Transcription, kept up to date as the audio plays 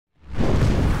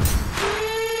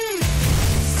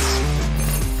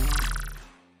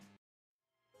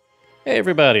Hey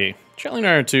everybody,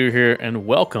 Charlie902 here, and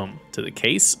welcome to the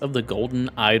Case of the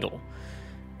Golden Idol.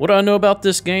 What do I know about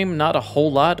this game? Not a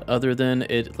whole lot, other than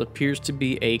it appears to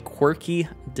be a quirky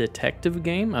detective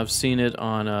game. I've seen it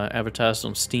on advertised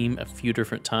on Steam a few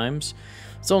different times.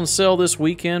 It's on sale this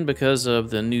weekend because of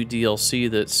the new DLC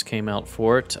that's came out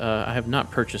for it. I have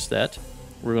not purchased that.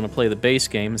 We're going to play the base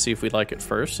game and see if we like it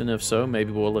first, and if so,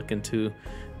 maybe we'll look into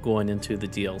going into the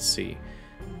DLC.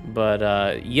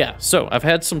 But yeah, so I've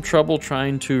had some trouble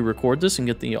trying to record this and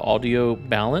get the audio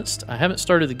balanced. I haven't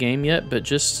started the game yet, but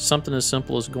just something as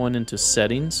simple as going into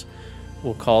settings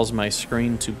will cause my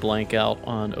screen to blank out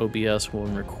on OBS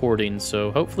when recording.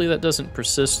 So hopefully that doesn't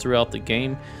persist throughout the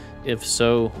game. If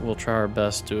so, we'll try our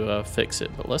best to fix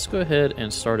it. But let's go ahead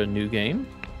and start a new game.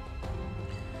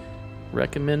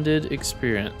 Recommended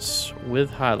experience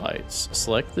with highlights.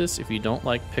 Select this if you don't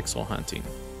like pixel hunting.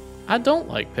 I don't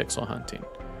like pixel hunting.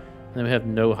 And then we have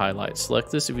no highlights.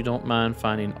 Select this if you don't mind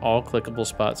finding all clickable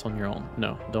spots on your own.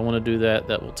 No, don't want to do that.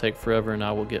 That will take forever and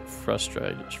I will get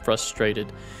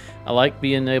frustrated. I like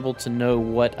being able to know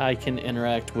what I can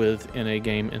interact with in a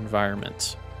game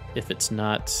environment if it's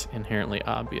not inherently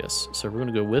obvious. So we're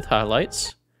going to go with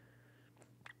highlights.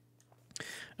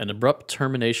 An abrupt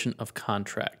termination of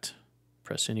contract.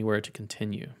 Press anywhere to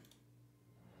continue.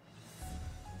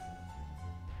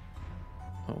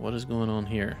 Oh, what is going on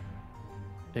here?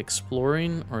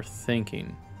 Exploring or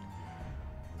thinking?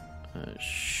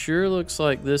 Sure looks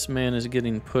like this man is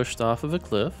getting pushed off of a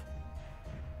cliff.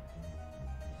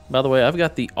 By the way, I've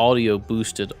got the audio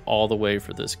boosted all the way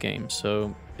for this game,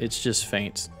 so it's just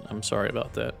faint. I'm sorry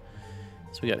about that.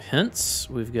 So we got hints,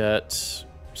 we've got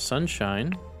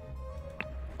sunshine.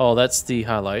 Oh, that's the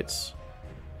highlights.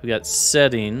 We got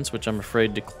settings, which I'm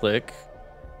afraid to click.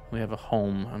 We have a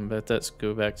home. I bet that's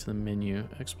go back to the menu.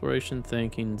 Exploration,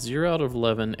 thinking, 0 out of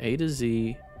 11, A to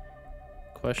Z,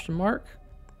 question mark?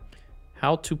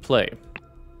 How to play.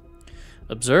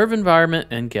 Observe environment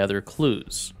and gather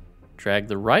clues. Drag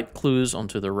the right clues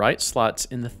onto the right slots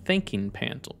in the thinking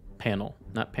panel.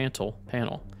 Not panel,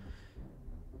 panel.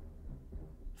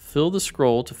 Fill the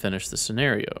scroll to finish the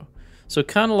scenario. So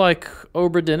kind of like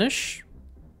Obra Dinish.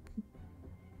 A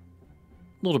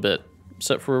little bit.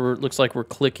 Except for it looks like we're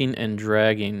clicking and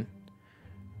dragging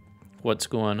what's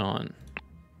going on.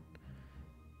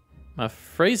 My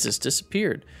phrases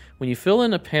disappeared. When you fill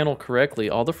in a panel correctly,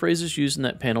 all the phrases used in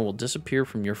that panel will disappear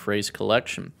from your phrase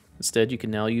collection. Instead, you can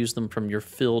now use them from your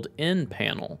filled in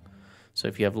panel. So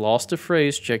if you have lost a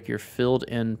phrase, check your filled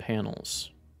in panels.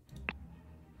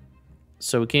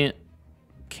 So we can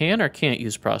or can't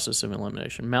use process of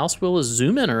elimination. Mouse wheel is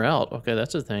zoom in or out. Okay,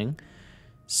 that's a thing.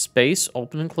 Space,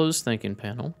 open and close thinking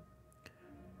panel.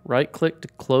 Right click to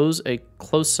close a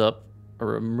close-up or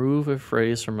remove a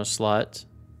phrase from a slot.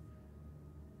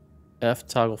 F,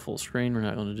 toggle full screen. We're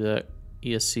not going to do that.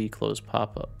 ESC, close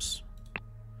pop-ups.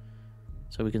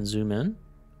 So we can zoom in.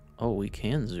 Oh, we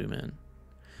can zoom in.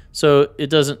 So it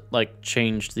doesn't like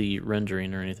change the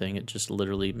rendering or anything. It just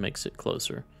literally makes it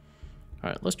closer.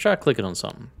 All right, let's try clicking on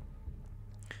something.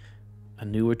 I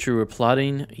knew what you were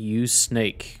plotting. Use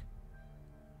snake.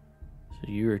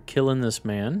 So you are killing this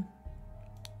man.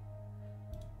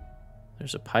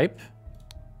 There's a pipe.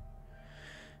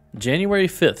 January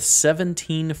 5th,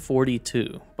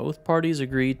 1742. Both parties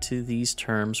agreed to these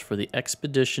terms for the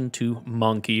expedition to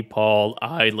Monkey Paw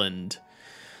Island.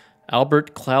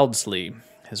 Albert Cloudsley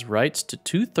has rights to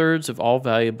 2/3 of all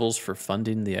valuables for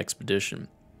funding the expedition.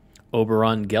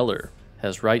 Oberon Geller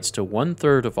has rights to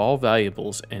 1/3 of all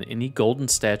valuables and any golden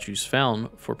statues found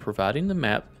for providing the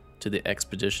map to the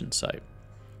expedition site.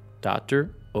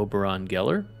 Dr. Oberon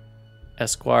Geller,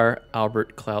 Esquire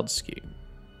Albert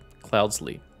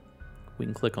Cloudsley. We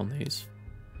can click on these.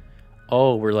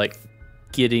 Oh, we're like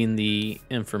getting the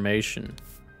information.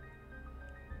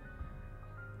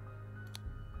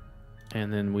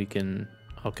 And then we can,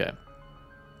 okay.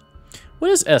 What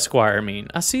does Esquire mean?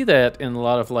 I see that in a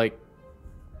lot of like,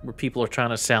 where people are trying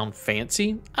to sound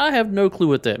fancy. I have no clue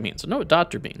what that means. I know what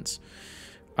doctor means.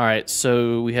 All right,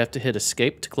 so we have to hit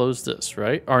escape to close this,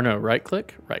 right? Or no, right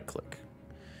click? Right click.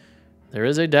 There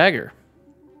is a dagger.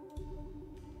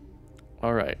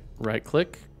 All right, right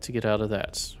click to get out of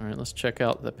that. All right, let's check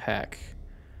out the pack.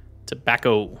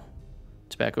 Tobacco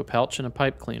pouch and a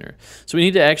pipe cleaner. So we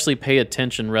need to actually pay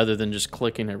attention rather than just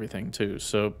clicking everything too.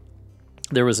 So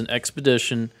there was an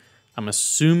expedition. I'm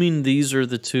assuming these are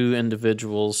the two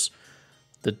individuals.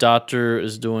 The doctor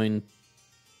is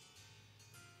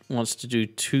wants to do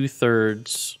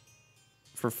 2/3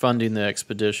 for funding the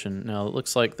expedition. Now it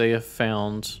looks like they have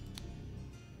found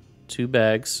 2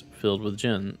 bags filled with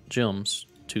gems,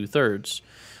 2/3.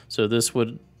 So this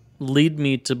would lead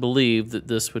me to believe that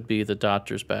this would be the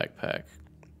doctor's backpack.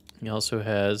 He also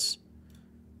has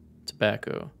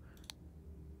tobacco.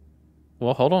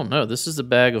 Well, hold on. No, this is a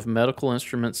bag of medical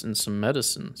instruments and some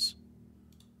medicines.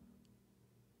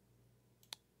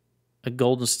 A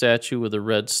golden statue with a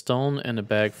red stone and a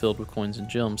bag filled with coins and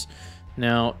gems.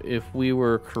 Now, if we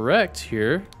were correct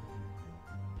here...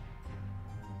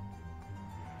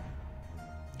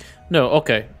 No,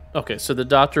 okay. Okay, so the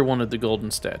doctor wanted the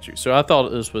golden statue. So I thought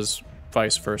this was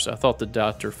vice versa. I thought the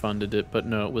doctor funded it, but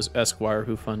no, it was Esquire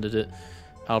who funded it.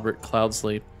 Albert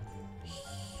Cloudsley.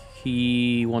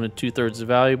 He wanted 2/3 of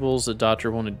valuables. The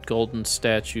doctor wanted golden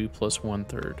statue plus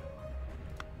 1/3.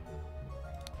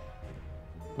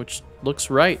 Which looks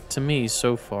right to me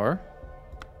so far.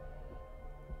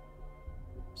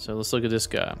 So let's look at this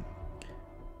guy.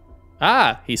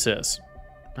 Ah, he says.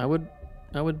 I would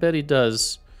bet he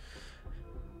does.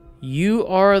 You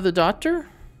are the doctor?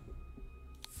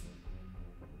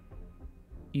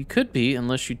 You could be,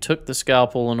 unless you took the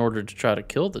scalpel in order to try to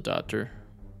kill the doctor.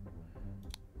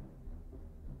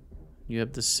 You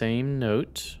have the same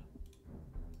note.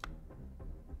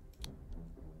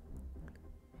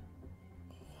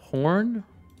 Horn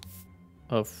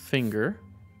of finger,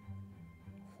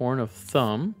 horn of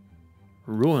thumb,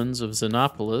 ruins of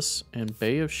Xenopolis, and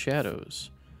Bay of Shadows.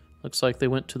 Looks like they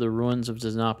went to the ruins of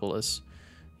Xenopolis.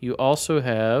 You also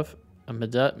have a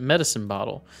medicine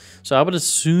bottle. So I would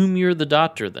assume you're the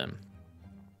doctor then.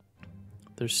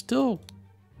 There's still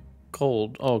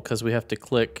gold. Oh, because we have to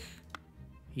click.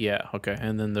 Yeah, okay.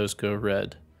 And then those go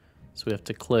red. So we have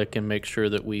to click and make sure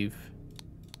that we've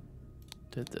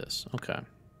did this. Okay.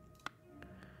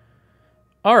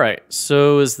 All right,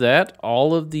 so is that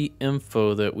all of the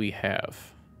info that we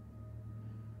have?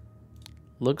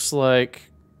 Looks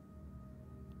like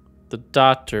the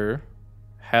doctor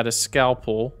had a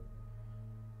scalpel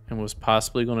and was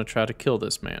possibly going to try to kill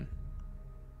this man.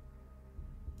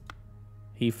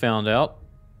 He found out,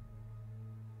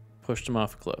 pushed him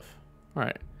off a cliff. All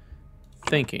right,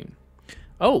 thinking.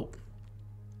 Oh,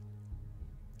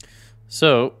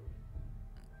 so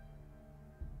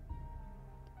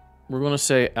we're going to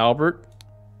say Albert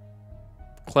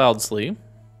Cloudsley.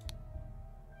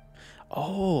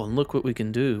 Oh, and look what we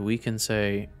can do. We can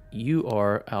say, you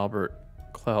are Albert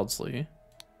Cloudsley.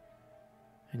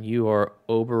 And you are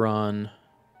Oberon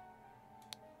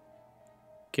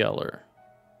Geller,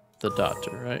 the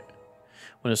doctor, right?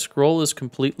 When a scroll is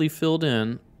completely filled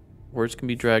in, words can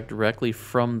be dragged directly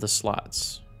from the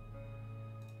slots.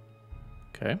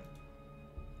 Okay.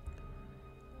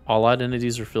 All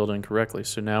identities are filled in correctly.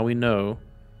 So now we know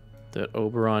that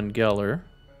Oberon Geller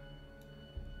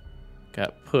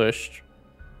got pushed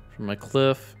from a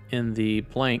cliff in the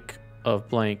blank of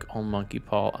blank on Monkey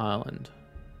Paw Island.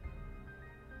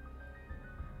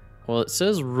 Well, it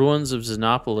says Ruins of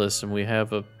Xenopolis, and we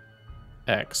have a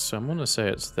X, so I'm going to say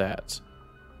it's that.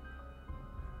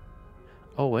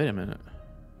 Oh, wait a minute.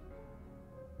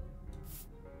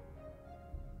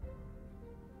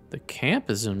 The camp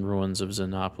is in Ruins of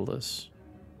Xenopolis.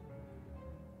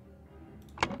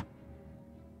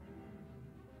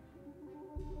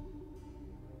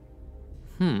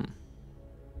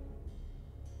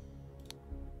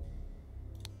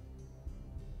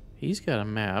 He's got a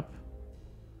map.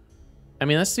 I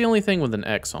mean, that's the only thing with an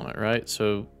X on it, right?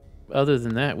 So, other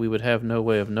than that, we would have no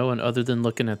way of knowing other than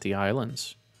looking at the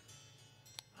islands.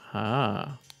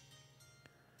 Ah.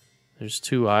 There's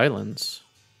 2 islands.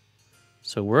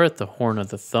 So we're at the Horn of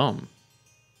the Thumb.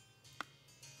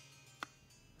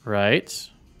 Right?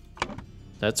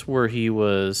 That's where he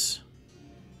was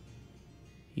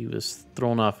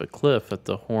thrown off a cliff at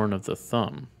the Horn of the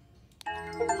Thumb.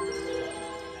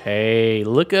 Hey,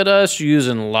 look at us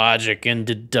using logic and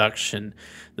deduction.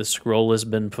 The scroll has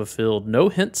been fulfilled. No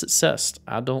hints assessed.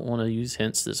 I don't want to use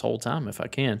hints this whole time if I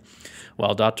can.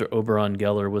 While Dr. Oberon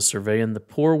Geller was surveying the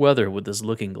poor weather with his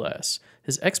looking glass,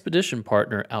 his expedition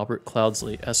partner, Albert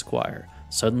Cloudsley, Esquire,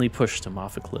 suddenly pushed him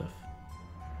off a cliff.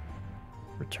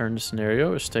 Return to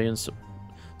scenario or stay in...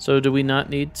 So do we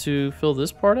not need to fill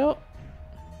this part out?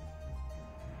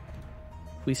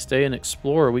 If we stay and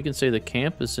explore, we can say the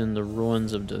camp is in the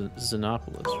ruins of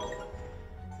Xenopolis.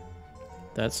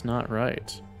 That's not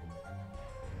right.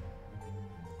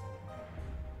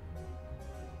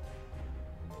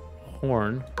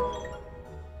 Horn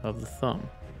of the Thumb.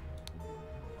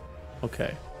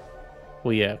 Okay.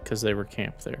 Well, yeah, because they were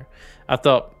camped there. I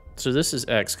thought... So this is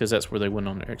X, because that's where they went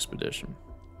on their expedition.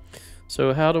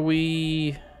 So how do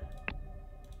we...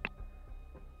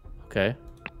 Okay.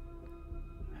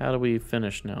 How do we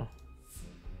finish now?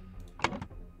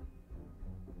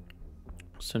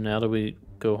 So now do we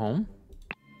go home?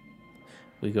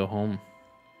 we go home.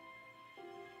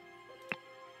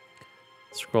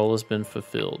 Scroll has been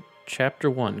fulfilled. Chapter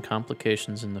 1,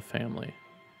 Complications in the Family.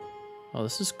 Oh,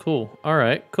 this is cool. All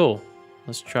right, cool.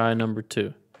 Let's try number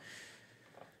 2.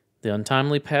 The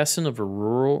untimely passing of a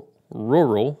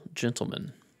rural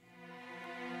gentleman.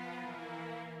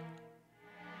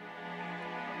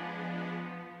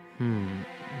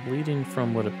 Bleeding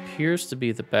from what appears to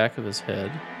be the back of his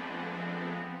head.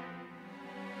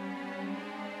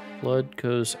 Blood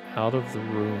goes out of the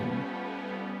room.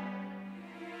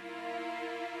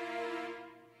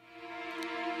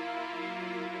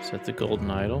 Is that the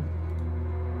golden idol?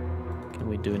 Can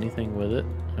we do anything with it?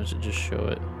 Or does it just show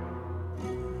it?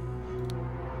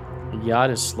 The yacht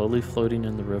is slowly floating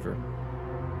in the river.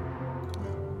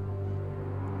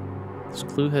 This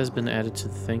clue has been added to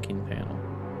the thinking panel.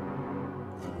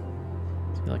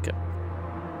 Is he like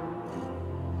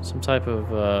some type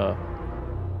of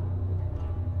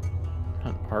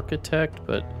not architect,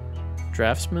 but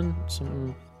draftsman?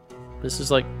 This is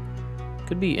like,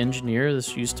 could be engineer.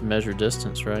 This used to measure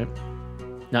distance, right?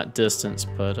 Not distance,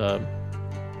 but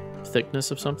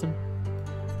thickness of something.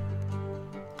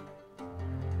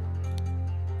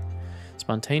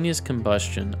 Spontaneous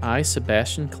combustion. I,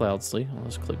 Sebastian Cloudsley. Well,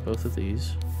 let's click both of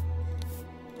these.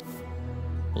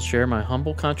 Will share my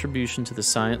humble contribution to the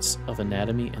science of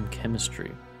anatomy and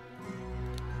chemistry.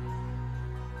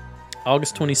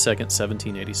 August 22nd,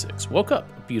 1786. Woke up.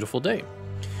 A beautiful day.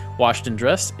 Washed and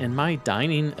dressed in my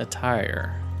dining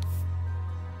attire.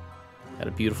 Had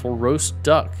a beautiful roast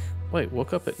duck. Wait,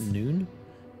 woke up at noon?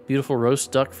 Beautiful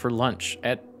roast duck for lunch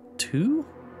at 2?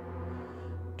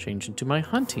 Changed into my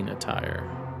hunting attire.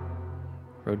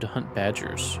 Rode to hunt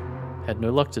badgers. Had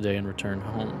no luck today and returned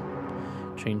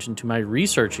home. Changed into my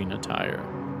researching attire.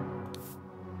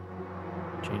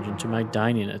 Changed into my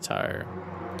dining attire.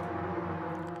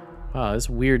 Wow, it's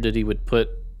weird that he would put,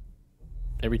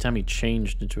 every time he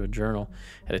changed into a journal,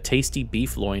 had a tasty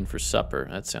beef loin for supper.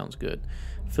 That sounds good.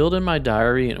 Filled in my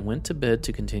diary and went to bed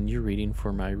to continue reading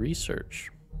for my research.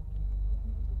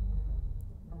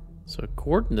 So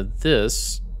according to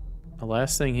this, the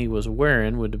last thing he was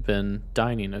wearing would have been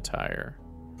dining attire.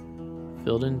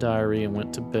 Filled in diary and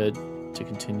went to bed to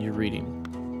continue reading.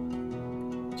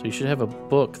 So he should have a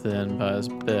book then by his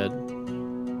bed.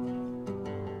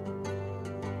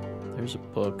 There's a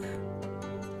book.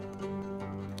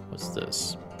 What's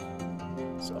this?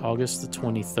 It's August the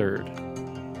 23rd.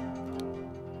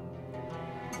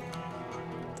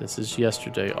 This is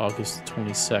yesterday, August the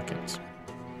 22nd.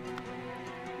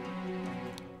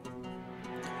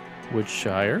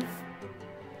 Woodshire,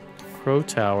 Crow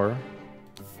Tower,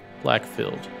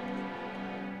 Blackfield.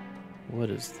 What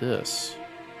is this?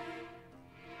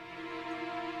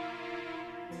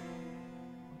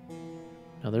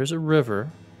 Now there's a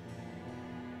river.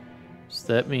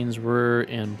 So that means we're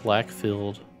in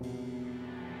Blackfield.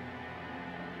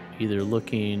 Either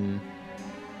looking...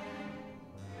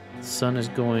 The sun is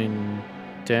going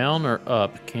down or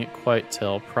up. Can't quite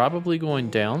tell. Probably going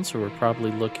down, so we're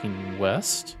probably looking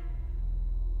west.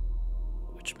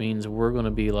 Which means we're going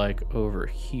to be like over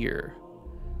here.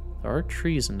 There are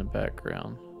trees in the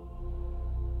background.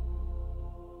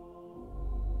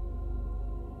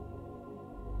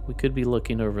 We could be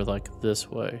looking over like this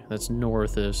way. That's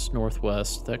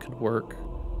northwest. That could work.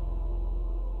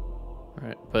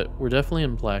 Alright, but we're definitely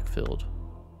in Blackfield.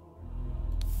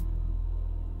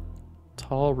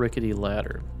 Tall, rickety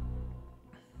ladder.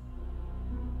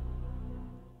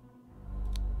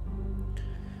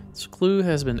 This clue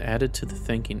has been added to the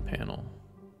thinking panel.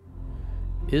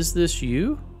 Is this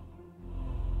you?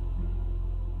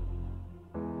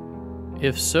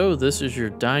 If so, this is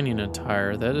your dining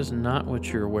attire. That is not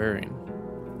what you're wearing.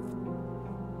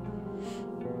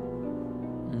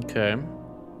 Okay.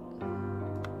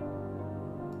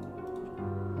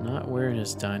 Not wearing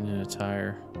his dining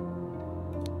attire.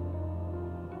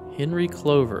 Henry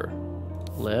Clover.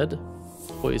 Lead.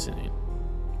 Poisoning.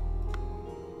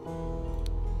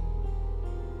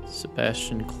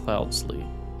 Sebastian Cloudsley.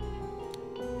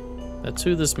 That's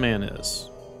who this man is.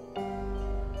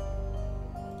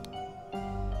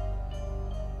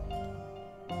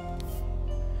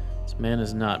 This man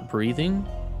is not breathing.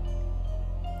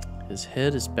 His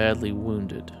head is badly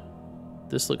wounded.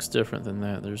 This looks different than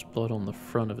that. There's blood on the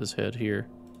front of his head here.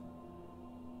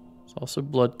 There's also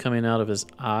blood coming out of his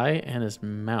eye and his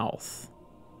mouth.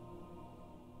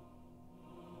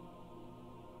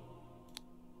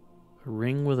 A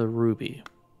ring with a ruby.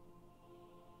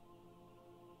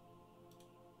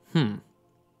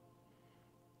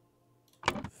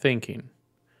 Thinking.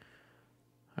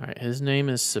 Alright, his name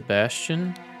is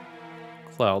Sebastian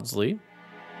Cloudsley.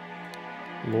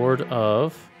 Lord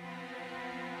of,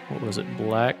 what was it,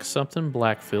 Black something?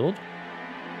 Blackfield.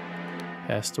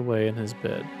 Passed away in his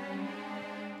bed.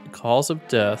 The cause of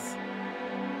death.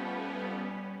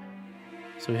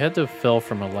 So he had to have fell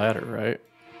from a ladder, right?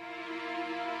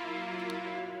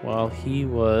 While he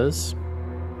was...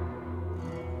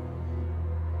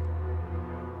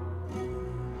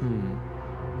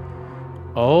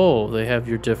 Oh, they have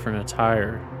your different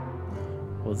attire.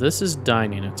 Well, this is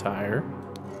dining attire.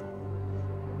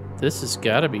 This has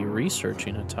got to be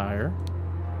researching attire,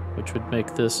 which would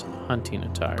make this hunting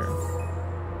attire.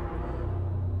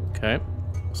 Okay,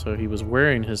 so he was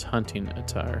wearing his hunting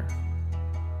attire.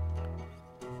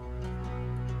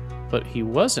 But he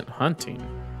wasn't hunting.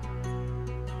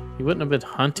 He wouldn't have been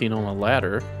hunting on a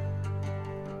ladder.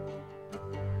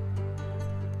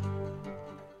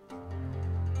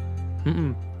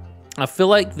 I feel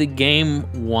like the game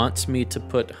wants me to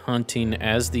put hunting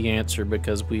as the answer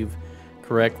because we've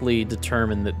correctly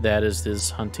determined that that is his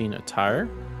hunting attire.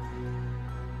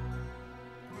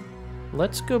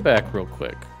 Let's go back real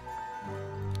quick.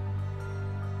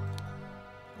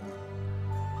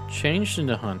 Changed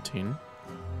into hunting.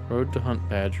 Rode to hunt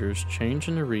badgers. Changed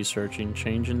into researching.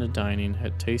 Changed into dining.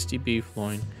 Had tasty beef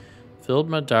loin. Filled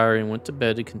my diary and went to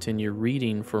bed to continue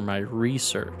reading for my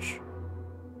research.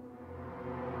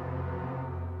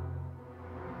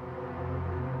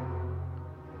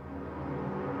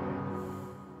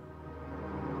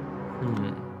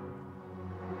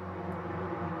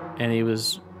 And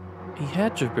he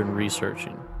had to have been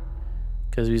researching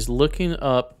because he's looking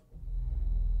up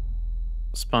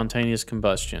spontaneous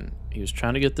combustion. He was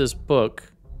trying to get this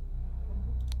book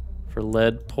for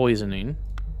lead poisoning.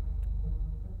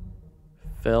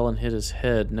 Fell and hit his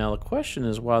head. Now the question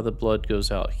is why the blood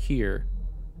goes out here.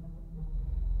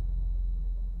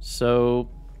 So,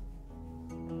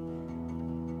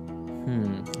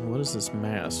 what is this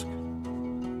mask?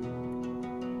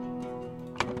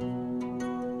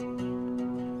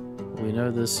 We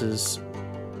know this is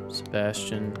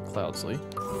Sebastian Cloudsley.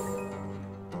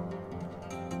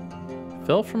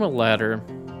 Fell from a ladder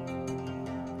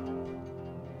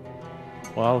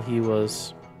while he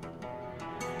was...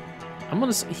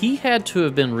 he had to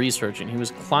have been researching. He was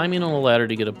climbing on a ladder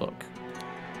to get a book.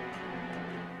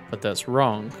 But that's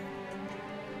wrong.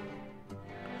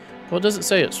 Well, it doesn't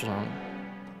say it's wrong.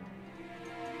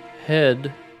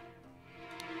 Head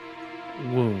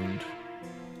wound.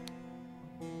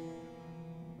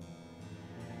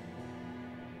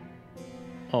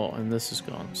 Oh, and this is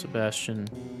gone. Sebastian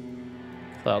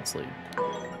Cloudsley.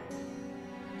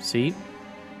 See?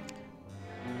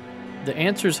 The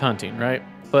answer's hunting, right?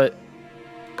 But...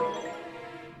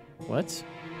 What?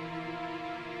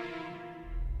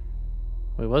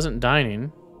 Well, it wasn't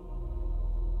dining.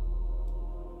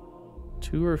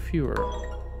 2 or fewer.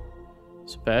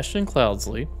 Sebastian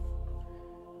Cloudsley.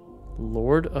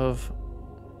 Lord of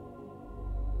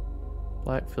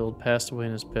Blackfield passed away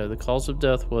in his bed. The cause of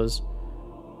death was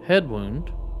head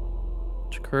wound,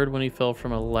 which occurred when he fell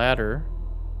from a ladder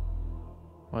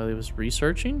while he was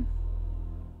researching?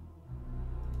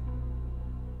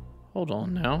 Hold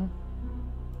on now.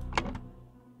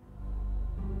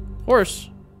 Horse.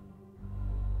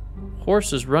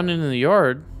 Horse is running in the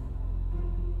yard.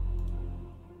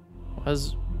 Why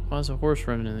is a horse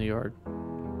running in the yard?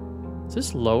 Is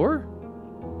this lower?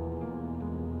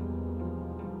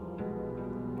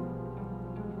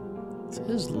 This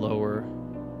is lower.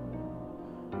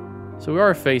 So we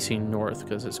are facing north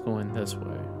because it's going this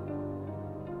way.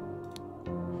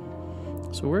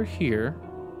 So we're here.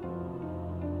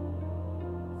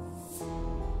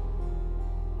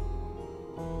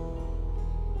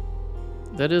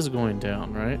 That is going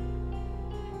down, right?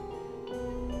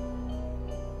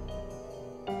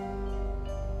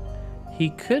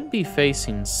 He could be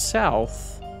facing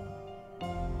south.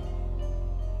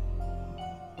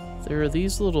 There are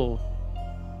these little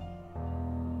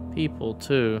people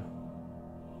too.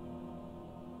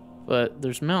 But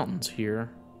there's mountains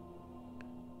here.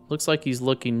 Looks like he's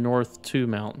looking north to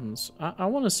mountains. I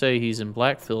want to say he's in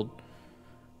Blackfield.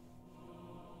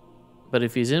 But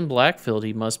if he's in Blackfield,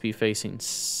 he must be facing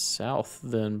south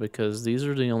then, because these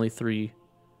are the only 3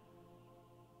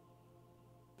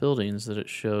 buildings that it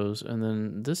shows. And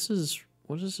then this is...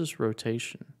 What is this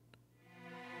rotation?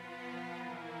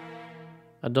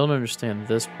 I don't understand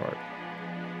this part.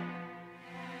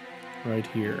 Right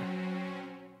here.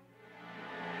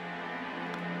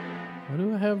 What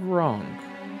do I have wrong?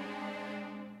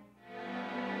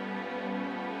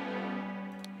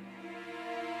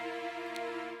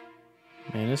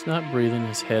 Man is not breathing.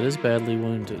 His head is badly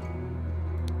wounded.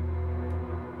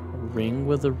 A ring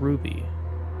with a ruby.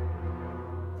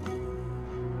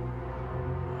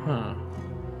 Huh.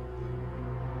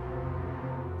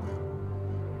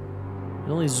 It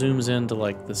only zooms into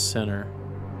like the center.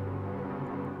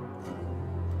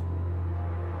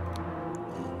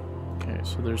 Okay,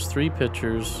 so there's 3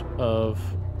 pictures of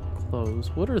clothes.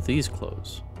 What are these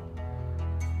clothes?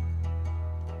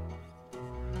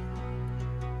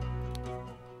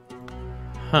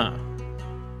 Huh.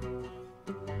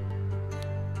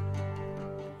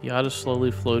 Yacht is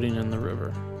slowly floating in the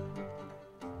river.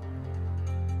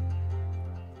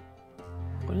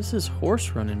 What is this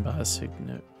horse running by?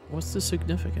 What's the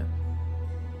significant?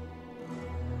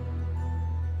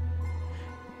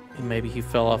 And maybe he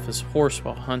fell off his horse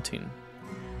while hunting.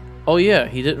 Oh yeah,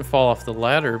 he didn't fall off the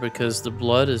ladder because the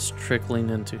blood is trickling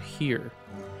into here.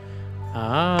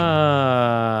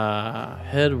 Ah,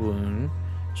 head wound,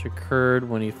 which occurred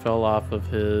when he fell off of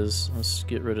his, let's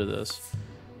get rid of this,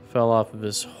 fell off of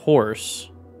his horse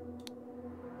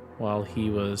while he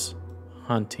was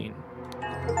hunting.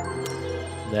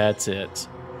 That's it.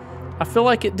 I feel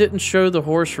like it didn't show the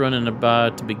horse running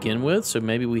about to begin with, so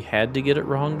maybe we had to get it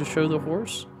wrong to show the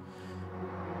horse.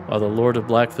 While the Lord of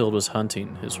Blackfield was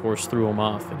hunting, his horse threw him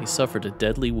off, and he suffered a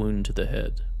deadly wound to the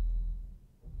head.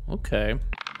 Okay.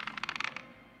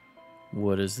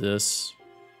 What is this?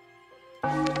 Is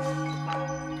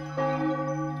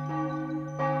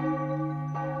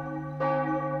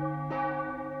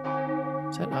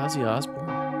that Ozzy Osbourne?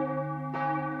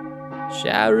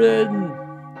 Sharon!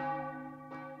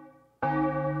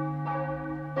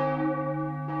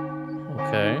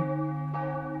 Okay.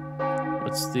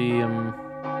 What's the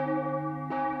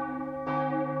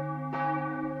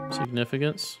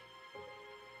significance?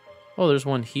 Oh, there's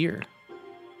one here.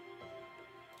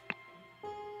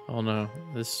 Oh no,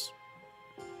 this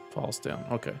falls down.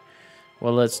 Okay.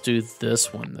 Well, let's do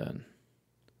this one then.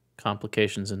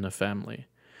 Complications in the family.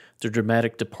 The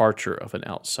dramatic departure of an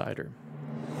outsider.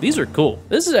 These are cool.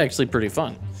 This is actually pretty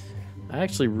fun. I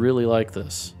actually really like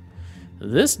this.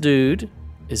 This dude,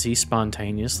 is he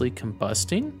spontaneously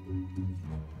combusting?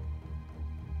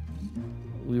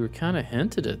 We were kind of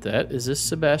hinted at that. Is this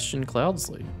Sebastian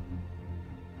Cloudsley?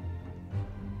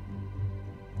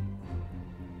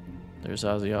 There's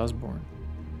Ozzy Osbourne.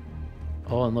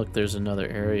 Oh, and look, there's another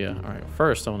area. All right,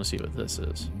 first I want to see what this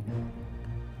is.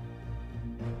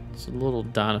 It's a little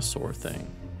dinosaur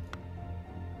thing.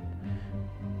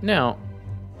 Now,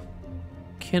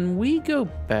 can we go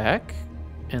back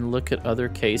and look at other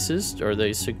cases? Are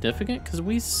they significant? Because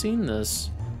we've seen this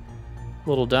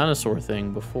little dinosaur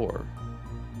thing before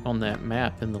on that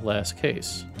map in the last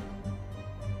case.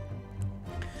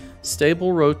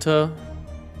 Stable rota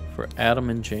for Adam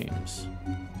and James.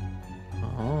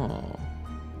 Oh.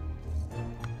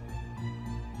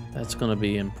 That's going to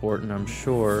be important, I'm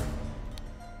sure.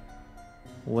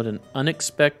 What an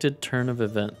unexpected turn of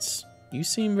events. You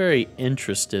seem very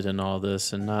interested in all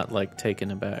this and not like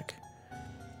taken aback.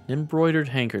 Embroidered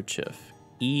handkerchief.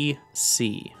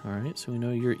 EC. Alright, so we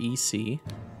know you're EC.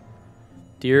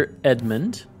 Dear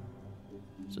Edmund.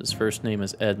 So his first name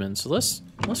is Edmund. So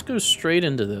let's go straight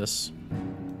into this.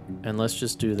 And let's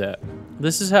just do that.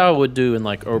 This is how I would do in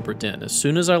like Obra Dinn. As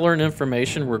soon as I learn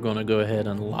information, we're going to go ahead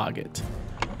and log it.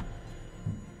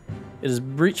 It has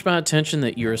reached my attention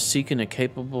that you are seeking a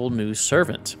capable new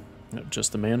servant.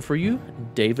 Just the man for you,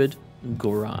 David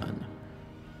Goran.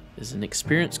 Is an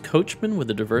experienced coachman with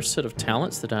a diverse set of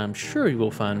talents that I am sure you will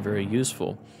find very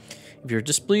useful. If you're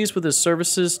displeased with his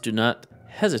services, do not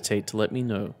hesitate to let me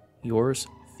know. Yours,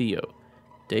 Theo.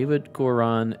 David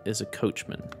Goran is a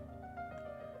coachman.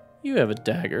 You have a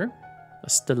dagger, a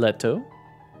stiletto.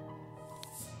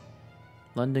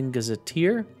 London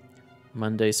Gazetteer,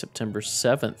 Monday, September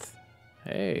 7th.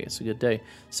 Hey, it's a good day.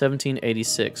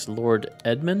 1786, Lord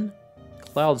Edmund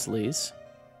Cloudsley's.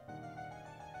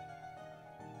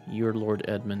 You're Lord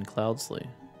Edmund Cloudsley.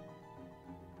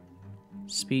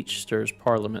 Speech stirs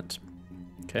Parliament.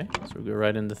 Okay, so we go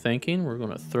right into thinking. We're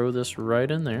going to throw this right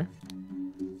in there.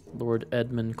 Lord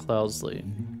Edmund Cloudsley.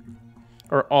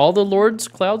 Are all the Lords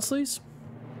Cloudsleys?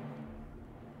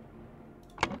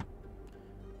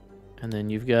 And then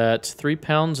you've got 3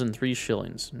 pounds and 3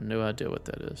 shillings. No idea what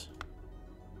that is.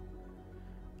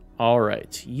 All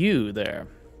right, you there.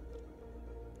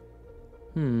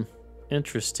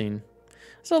 Interesting.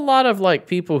 There's a lot of like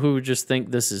people who just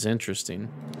think this is interesting.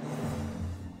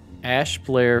 Ash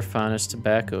Blair Finest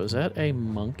Tobacco. Is that a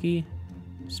monkey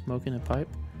smoking a pipe?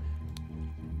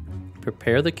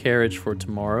 Prepare the carriage for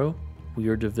tomorrow. We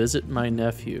are to visit my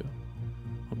nephew.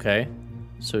 Okay,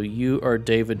 so you are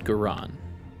David Goran.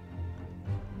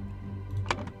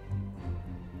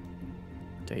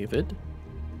 David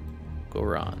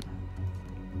Goran.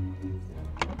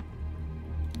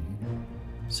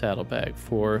 saddlebag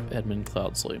for Edmund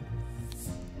Cloudsley.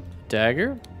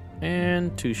 Dagger,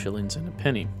 and 2 shillings and a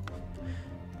penny.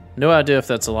 No idea if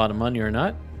that's a lot of money or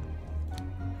not.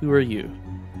 Who are you?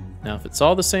 Now, if it's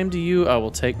all the same to you, I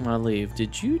will take my leave.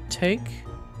 Did you take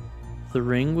the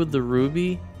ring with the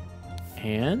ruby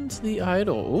and the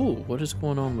idol? Ooh, what is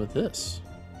going on with this?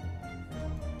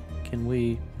 Can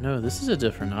we... No, this is a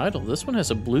different idol. This one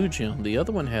has a blue gem. The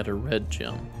other one had a red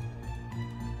gem.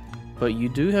 But you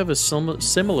do have a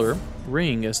similar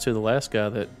ring as to the last guy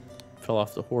that fell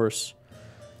off the horse.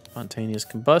 Spontaneous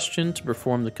combustion. To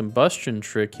perform the combustion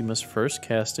trick, you must first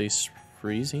cast a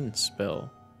freezing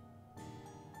spell.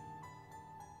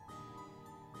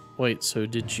 Wait, so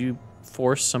did you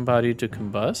force somebody to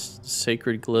combust?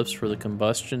 Sacred glyphs for the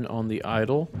combustion on the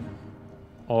idol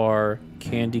are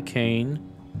candy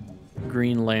cane,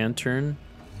 green lantern,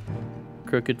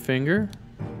 crooked finger.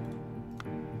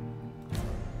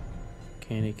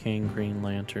 Candy cane, green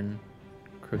lantern,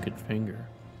 crooked finger.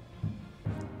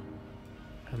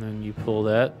 And then you pull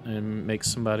that and make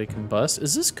somebody combust.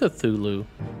 Is this Cthulhu?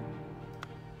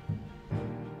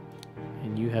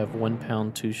 And you have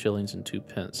 £1, 2 shillings, and 2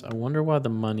 pence. I wonder why the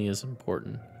money is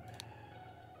important.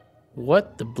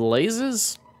 What the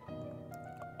blazes?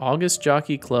 August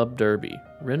Jockey Club Derby.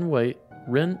 Race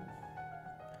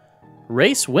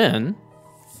win.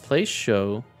 Place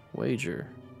show. Wager.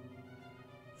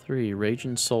 3.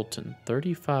 Raging Sultan.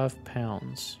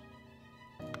 £35.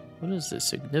 What is the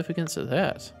significance of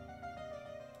that?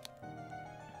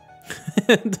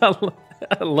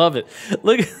 I love it.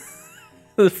 Look at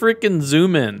the freaking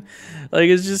zoom in. Like,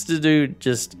 it's just a dude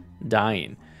just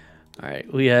dying. All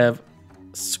right, we have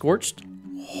Scorched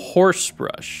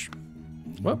Horsebrush.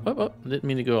 Whoop. Didn't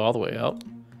mean to go all the way out.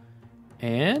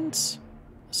 And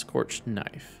a Scorched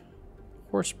Knife.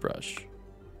 Horsebrush.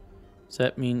 So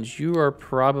that means you are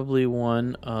probably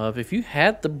one of... If you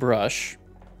had the brush,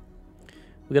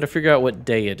 we got to figure out what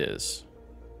day it is.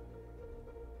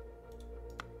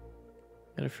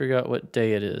 Got to figure out what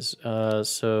day it is.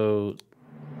 So...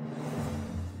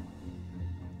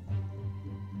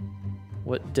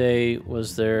 What day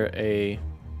was there a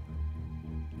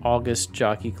August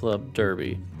Jockey Club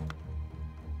Derby?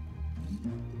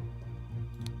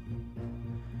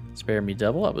 Spare me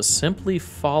double. I was simply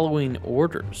following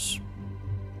orders.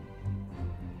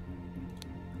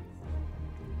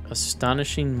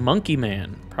 Astonishing Monkey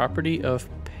Man, property of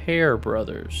Pear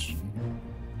Brothers.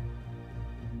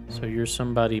 So you're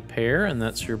somebody Pear, and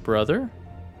that's your brother.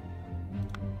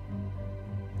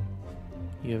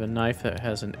 You have a knife that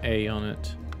has an A on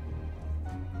it.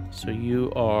 So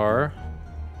you are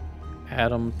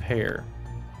Adam Pear.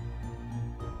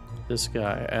 This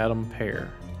guy, Adam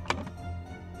Pear.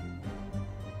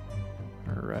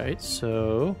 Alright,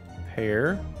 so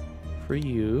Pear for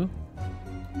you,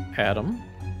 Adam.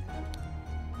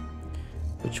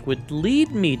 Which would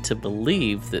lead me to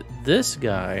believe that this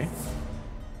guy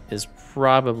is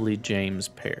probably James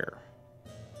Pear.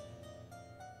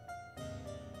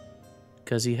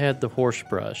 Because he had the horse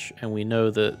brush, and we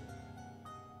know that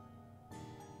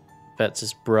that's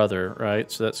his brother,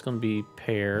 right? So that's going to be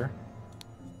Pear,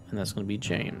 and that's going to be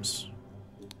James.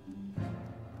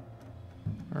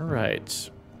 All right.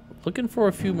 Looking for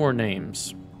a few more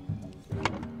names.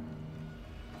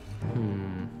 We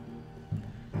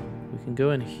can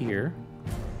go in here.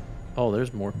 Oh,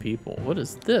 there's more people. What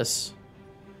is this?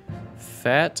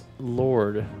 Fat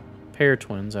Lord. Pear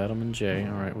twins, Adam and Jay.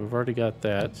 All right, we've already got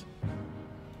that.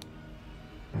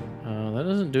 That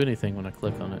doesn't do anything when I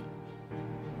click on it.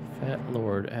 Fat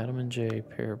Lord, Adam and Jay,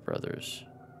 Pear Brothers.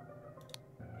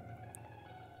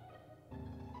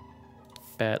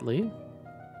 Batley,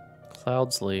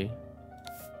 Cloudsley,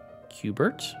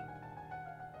 Cubert.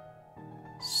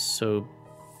 So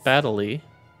Batley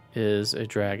is a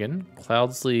dragon.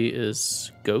 Cloudsley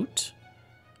is goat.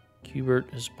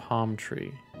 Cubert is palm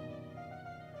tree.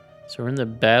 So we're in the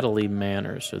Batley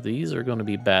manor. So these are going to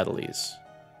be Battleys.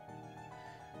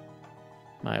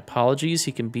 My apologies,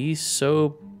 he can be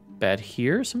so bad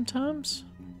here sometimes.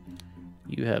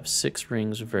 You have 6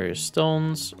 rings of various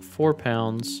stones, 4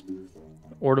 pounds,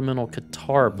 ornamental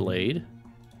guitar blade,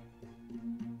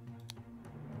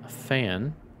 a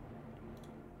fan,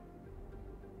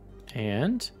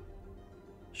 and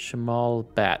Shamal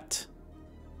Bat.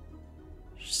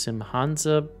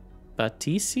 Simhanza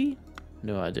Batisi?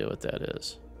 No idea what that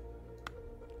is.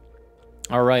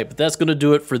 All right, but that's going to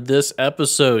do it for this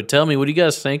episode. Tell me, what do you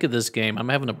guys think of this game? I'm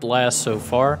having a blast so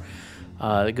far.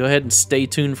 Go ahead and stay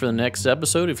tuned for the next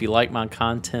episode. If you like my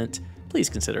content, please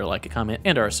consider a like, a comment,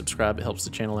 and or subscribe. It helps the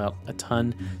channel out a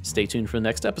ton. Stay tuned for the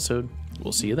next episode.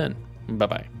 We'll see you then.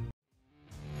 Bye-bye.